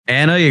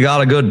Anna, you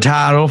got a good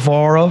title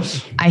for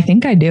us? I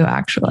think I do,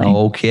 actually.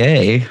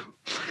 Okay.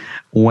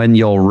 When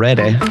you're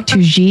ready.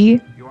 To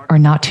Xi or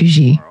not to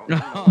Xi?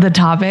 The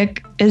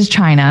topic is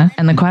China.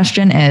 And the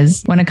question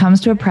is, when it comes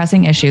to a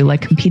pressing issue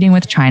like competing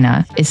with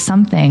China, is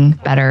something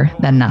better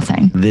than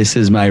nothing? This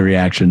is my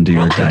reaction to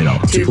your title.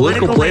 To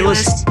Political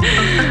Playlist.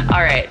 All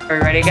right. Are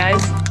we ready,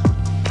 guys?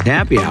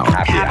 Happy hour.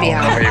 Happy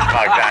hour. You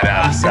fucked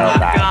that up so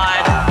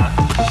bad.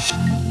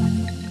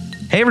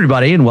 Hey,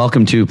 everybody, and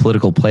welcome to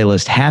Political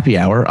Playlist Happy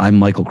Hour. I'm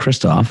Michael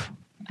Kristoff.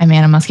 I'm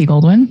Anna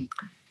Muskie-Goldwyn. And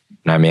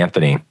I'm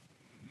Anthony.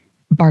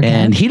 Bargett.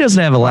 And he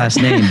doesn't have a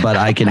last name, but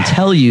I can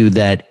tell you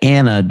that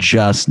Anna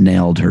just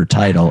nailed her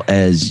title,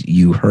 as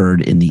you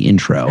heard in the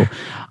intro.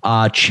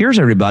 Cheers,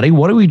 everybody.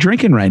 What are we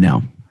drinking right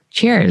now?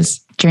 Cheers.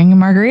 Drinking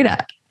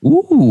margarita.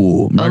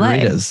 Ooh,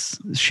 margaritas.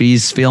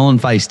 She's feeling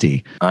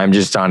feisty. I'm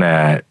just on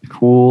a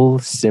cool,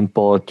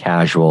 simple,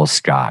 casual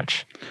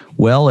scotch.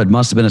 Well, it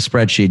must have been a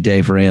spreadsheet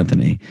day for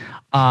Anthony.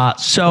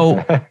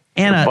 So,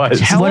 Anna,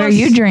 What are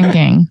you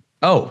drinking?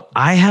 Oh,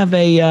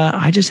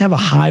 I just have a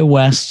High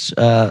West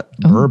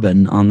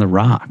bourbon on the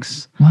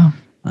rocks. Wow.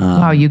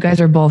 Wow, you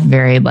guys are both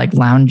very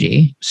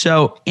loungy.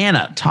 So,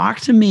 Anna, talk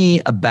to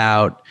me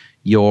about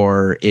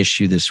your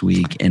issue this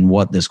week and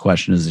what this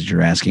question is that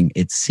you're asking.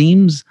 It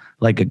seems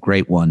like a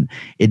great one.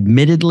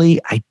 Admittedly,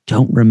 I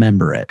don't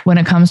remember it. When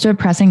it comes to a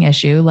pressing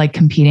issue like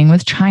competing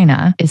with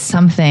China, is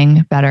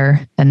something better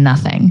than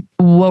nothing?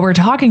 What we're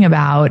talking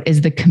about is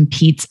the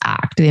Competes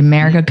Act, the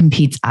America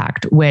Competes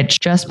Act,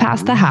 which just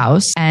passed the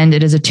House, and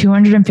it is a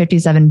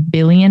 $257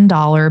 billion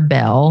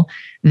bill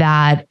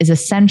that is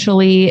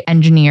essentially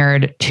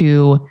engineered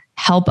to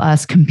help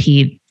us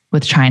compete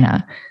with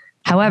China.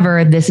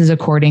 However, this is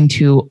according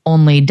to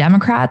only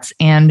Democrats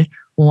and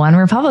one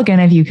Republican,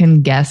 if you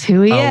can guess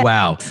who he is. Oh,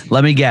 wow.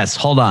 Let me guess.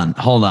 Hold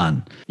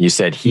on. You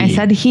said he. I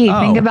said he.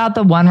 Oh. Think about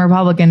the one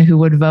Republican who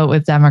would vote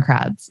with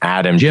Democrats.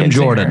 Adam Jim Kinzinger.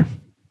 Jordan.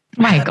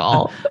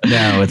 Michael.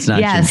 No, it's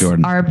not Yes, Jim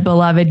Jordan. our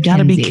beloved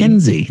Gotta be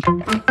Kinsey.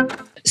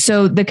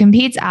 So the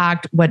Competes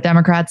Act, what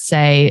Democrats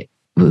say,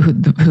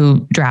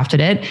 who drafted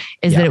it,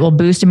 is that it will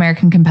boost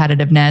American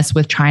competitiveness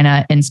with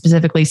China in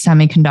specifically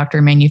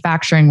semiconductor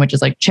manufacturing, which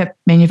is like chip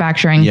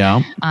manufacturing.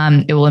 Yeah.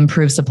 It will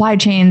improve supply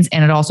chains,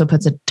 and it also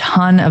puts a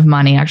ton of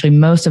money. Actually,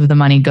 most of the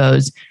money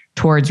goes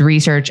towards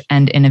research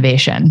and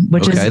innovation,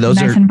 which is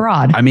nice and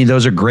broad. I mean,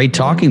 those are great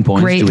talking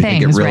points. Great Do we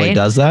think it things, really right?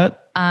 does that?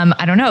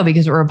 I don't know,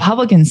 because what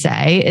Republicans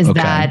say is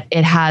that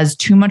it has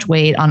too much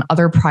weight on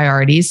other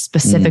priorities,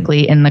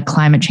 specifically in the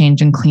climate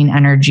change and clean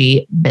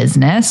energy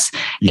business,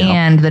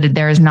 and that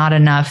there is not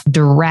enough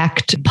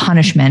direct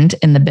punishment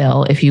in the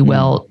bill, if you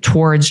will,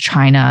 towards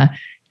China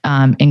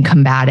in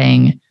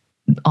combating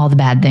all the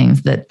bad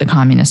things that the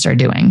communists are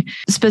doing.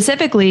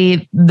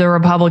 Specifically, the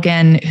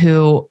Republican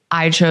who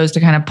I chose to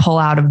kind of pull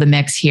out of the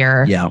mix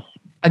here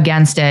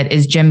against it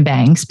is Jim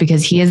Banks,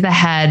 because he is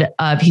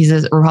he's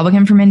a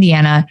Republican from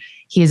Indiana.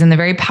 He is in the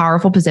very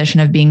powerful position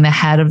of being the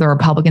head of the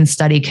Republican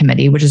Study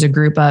Committee, which is a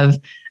group of,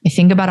 I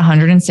think, about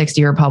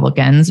 160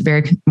 Republicans,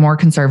 more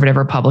conservative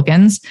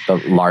Republicans.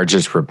 The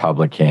largest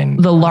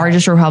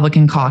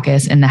Republican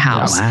caucus in the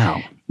House. Oh,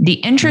 wow. The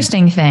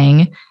interesting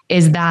thing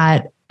is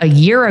that a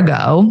year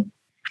ago,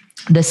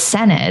 the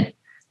Senate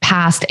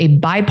passed a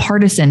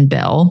bipartisan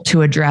bill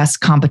to address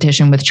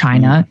competition with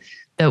China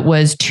that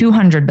was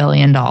 $200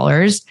 billion,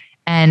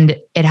 and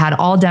it had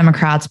all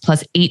Democrats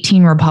plus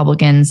 18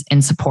 Republicans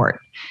in support.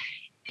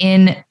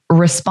 In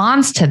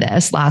response to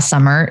this last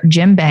summer,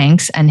 Jim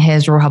Banks and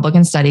his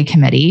Republican Study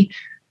Committee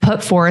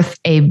put forth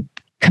a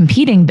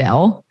competing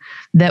bill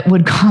that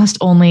would cost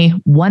only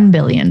 $1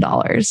 billion.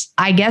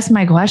 I guess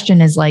my question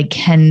is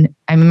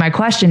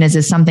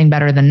is something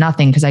better than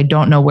nothing? Because I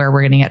don't know where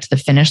we're going to get to the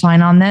finish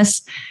line on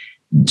this.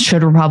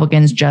 Should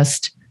Republicans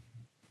just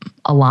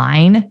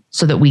align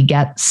so that we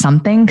get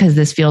something? Because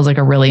this feels like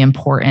a really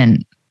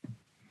important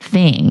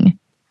thing.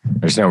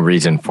 There's no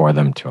reason for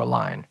them to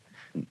align.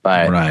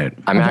 But I'm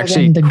Other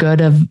actually than the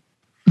good of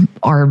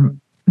our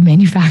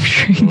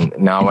manufacturing.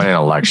 not when an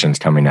election's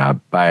coming up,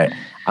 but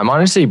I'm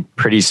honestly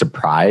pretty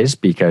surprised,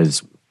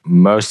 because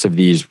most of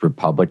these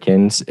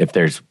Republicans, if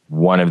there's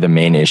one of the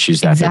main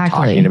issues that they're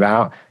talking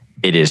about,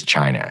 it is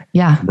China.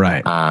 Yeah.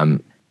 Right.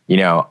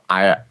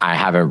 I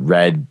haven't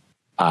read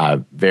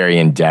very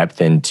in depth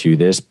into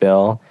this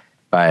bill,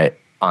 but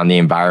on the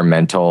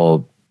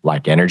environmental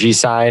energy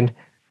side,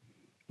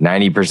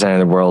 90% of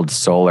the world's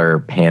solar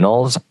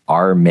panels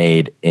are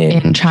made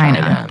in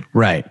China.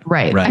 Right.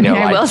 I mean,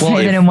 I will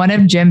say that in one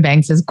of Jim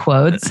Banks's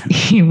quotes,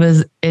 he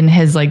was in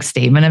his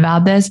statement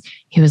about this.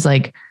 He was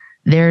like,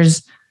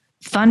 "There's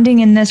funding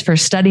in this for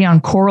study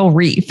on coral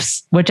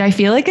reefs," which I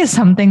feel like is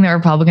something that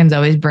Republicans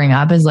always bring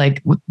up, is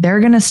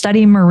they're going to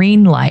study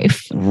marine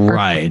life,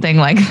 right? Something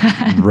like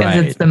that,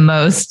 because it's the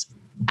most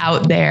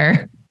out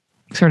there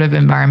sort of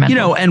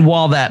environmental. And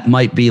while that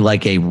might be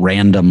like a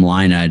random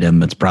line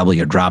item, it's probably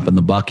a drop in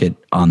the bucket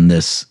on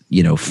this,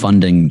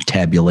 funding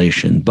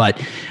tabulation.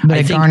 But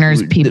it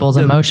garners people's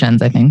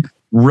emotions, I think.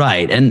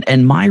 Right.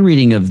 And my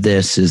reading of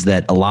this is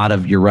that a lot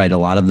of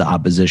the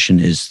opposition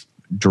is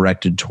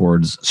directed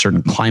towards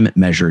certain climate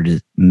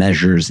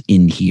measures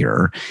in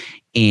here.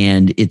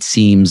 And it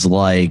seems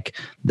like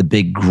the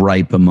big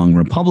gripe among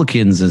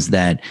Republicans is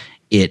that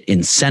it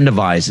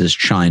incentivizes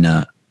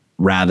China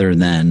rather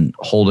than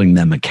holding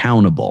them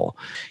accountable.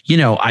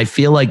 I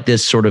feel like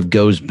this sort of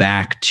goes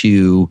back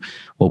to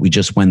what we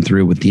just went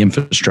through with the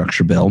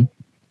infrastructure bill.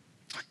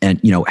 And,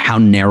 how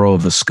narrow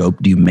of a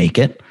scope do you make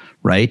it?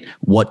 Right?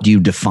 What do you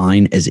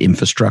define as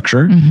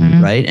infrastructure?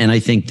 Right? And I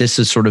think this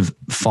is sort of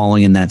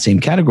falling in that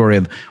same category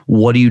of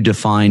what do you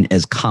define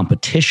as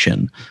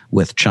competition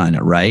with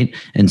China? Right?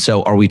 And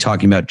so are we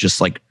talking about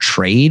just like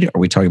trade? Are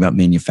we talking about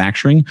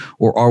manufacturing?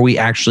 Or are we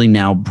actually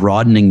now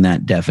broadening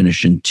that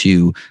definition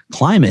to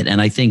climate?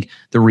 And I think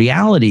the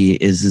reality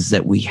is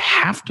that we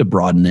have to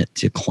broaden it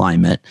to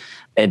climate.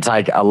 It's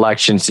like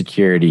election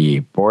security,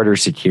 border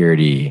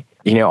security,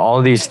 all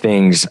of these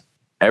things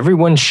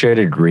everyone should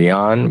agree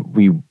on.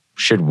 We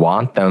should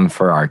want them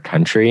for our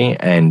country.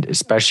 And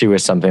especially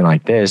with something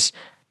like this,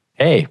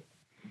 hey,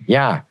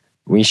 yeah,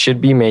 we should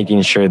be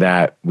making sure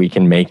that we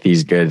can make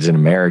these goods in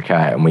America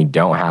and we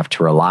don't have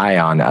to rely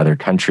on other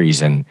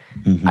countries. And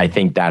I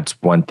think that's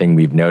one thing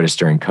we've noticed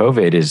during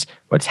COVID is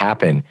what's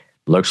happened.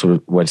 Looks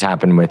what's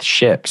happened with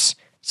ships,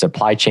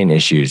 supply chain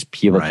issues.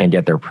 People can't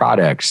get their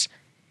products.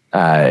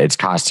 It's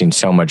costing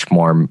so much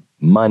more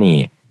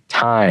money,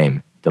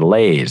 time,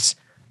 delays,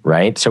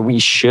 right? So we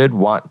should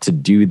want to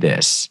do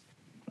this.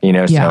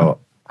 So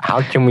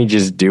how can we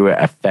just do it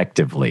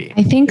effectively?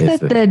 I think that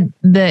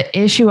the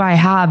issue I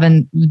have,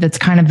 and that's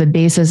kind of the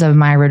basis of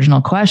my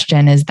original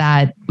question, is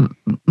that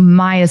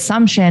my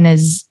assumption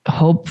is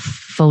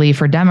hopefully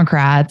for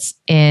Democrats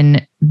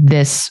in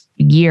this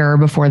year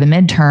before the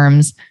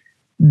midterms,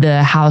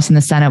 the House and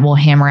the Senate will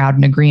hammer out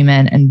an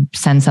agreement and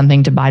send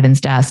something to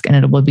Biden's desk and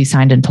it will be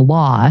signed into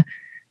law.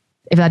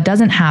 If that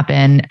doesn't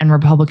happen and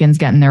Republicans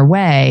get in their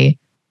way,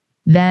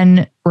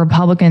 then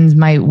Republicans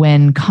might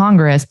win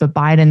Congress, but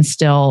Biden's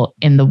still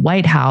in the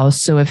White House.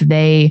 So if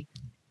they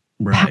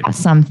pass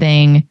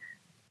something,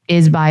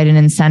 is Biden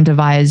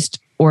incentivized,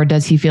 or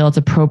does he feel it's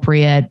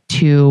appropriate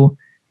to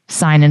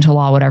sign into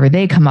law whatever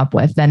they come up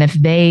with? Then if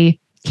they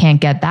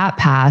can't get that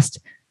passed,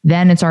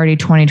 then it's already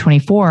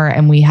 2024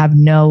 and we have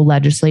no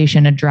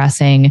legislation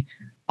addressing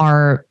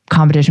our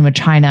competition with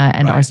China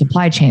and our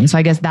supply chain. So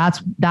I guess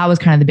that was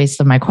kind of the basis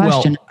of my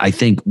question. Well, I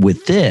think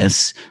with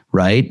this,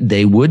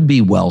 they would be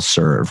well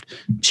served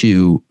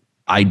to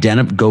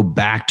go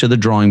back to the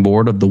drawing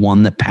board of the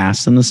one that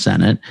passed in the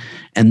Senate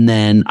and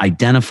then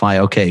identify,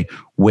 okay,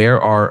 where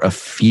are a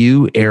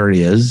few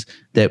areas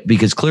that,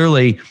 because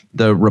clearly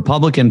the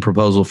Republican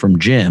proposal from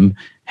Jim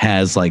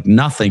has like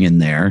nothing in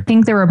there. I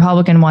think the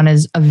Republican one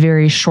is a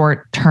very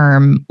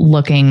short-term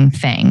looking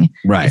thing.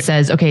 Right. It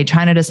says, okay,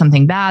 China does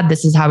something bad.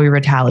 This is how we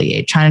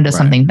retaliate. China does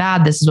something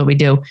bad. This is what we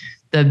do.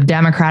 The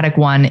Democratic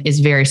one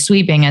is very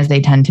sweeping, as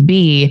they tend to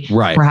be,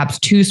 perhaps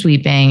too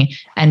sweeping,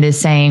 and is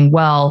saying,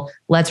 well,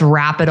 let's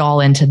wrap it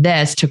all into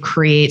this to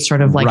create sort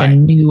of like a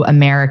new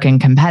American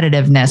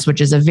competitiveness, which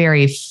is a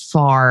very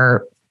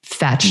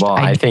far-fetched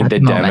idea. I think the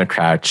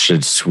Democrats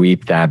should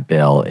sweep that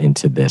bill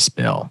into this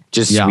bill.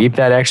 Just sweep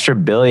that extra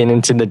billion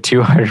into the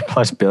 200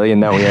 plus billion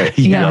that we are.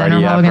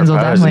 Then Republicans will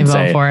definitely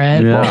vote for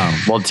it.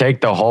 We'll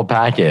take the whole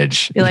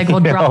package. You're like,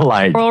 we'll drop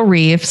coral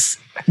reefs,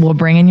 we'll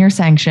bring in your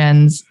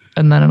sanctions,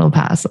 and then it'll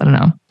pass. I don't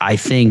know. I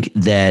think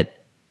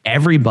that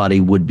everybody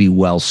would be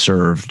well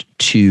served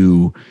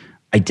to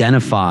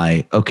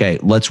identify, okay,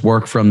 let's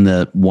work from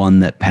the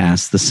one that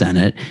passed the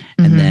Senate.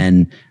 And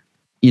then,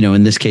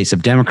 in this case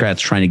of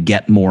Democrats trying to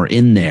get more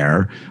in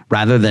there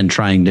rather than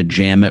trying to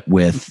jam it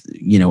with,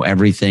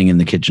 everything in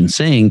the kitchen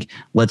sink,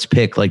 let's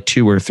pick like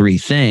 2 or 3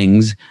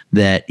 things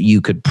that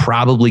you could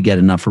probably get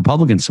enough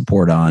Republican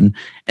support on.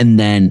 And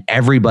then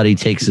everybody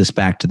takes this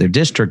back to their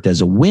district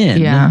as a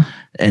win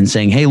and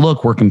saying, hey,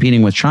 look, we're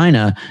competing with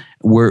China.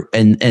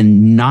 And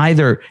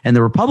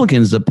the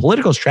Republicans, the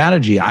political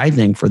strategy, I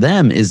think for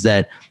them is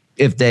that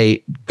if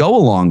they go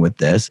along with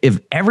this, if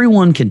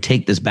everyone can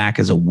take this back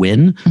as a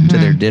win to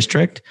their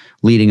district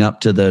leading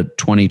up to the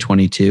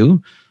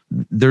 2022,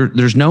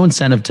 there's no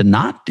incentive to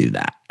not do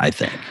that, I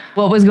think.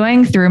 What was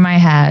going through my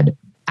head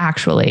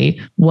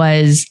actually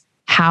was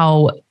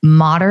how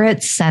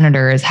moderate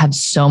senators have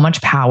so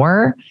much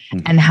power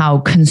and how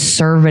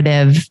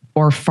conservative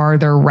or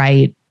farther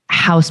right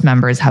House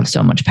members have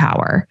so much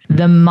power.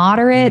 The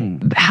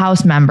moderate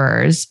House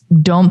members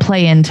don't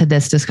play into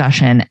this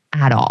discussion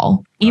at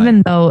all,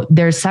 even though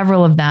there's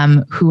several of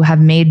them who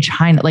have made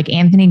China, like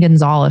Anthony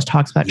Gonzalez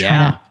talks about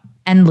China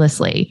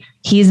endlessly.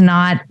 He's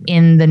not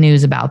in the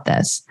news about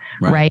this,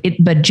 right?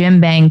 But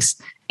Jim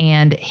Banks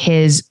and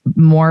his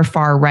more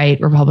far right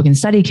Republican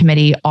Study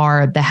Committee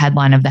are the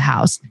headline of the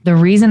House. The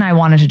reason I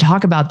wanted to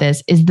talk about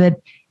this is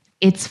that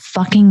it's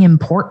fucking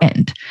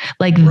important.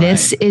 Like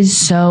this is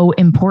so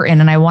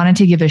important. And I wanted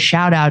to give a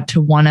shout out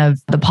to one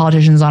of the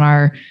politicians on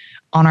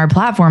our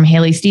platform,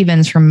 Haley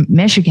Stevens from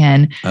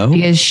Michigan,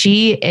 because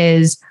she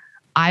is,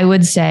 I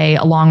would say,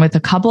 along with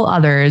a couple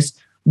others,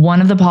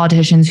 one of the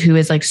politicians who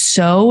is like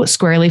so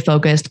squarely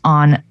focused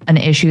on an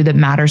issue that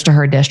matters to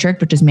her district,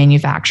 which is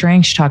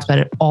manufacturing. She talks about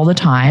it all the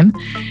time.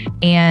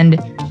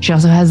 And she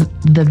also has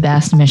the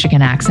best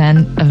Michigan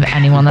accent of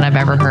anyone that I've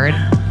ever heard.